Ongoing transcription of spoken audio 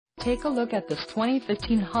Take a look at this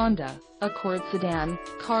 2015 Honda Accord sedan.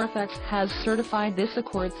 Carfax has certified this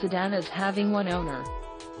Accord sedan as having one owner.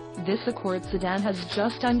 This Accord sedan has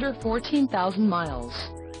just under 14,000 miles.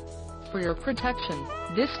 For your protection,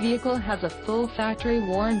 this vehicle has a full factory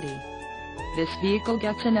warranty. This vehicle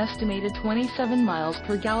gets an estimated 27 miles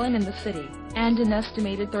per gallon in the city, and an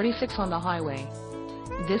estimated 36 on the highway.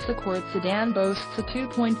 This Accord sedan boasts a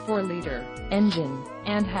 2.4-liter engine,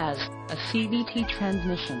 and has a CVT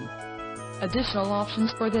transmission. Additional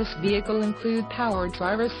options for this vehicle include power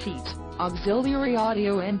driver's seat, auxiliary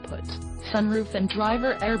audio input, sunroof and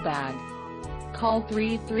driver airbag. Call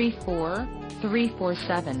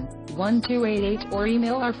 334-347-1288 or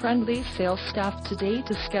email our friendly sales staff today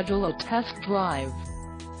to schedule a test drive.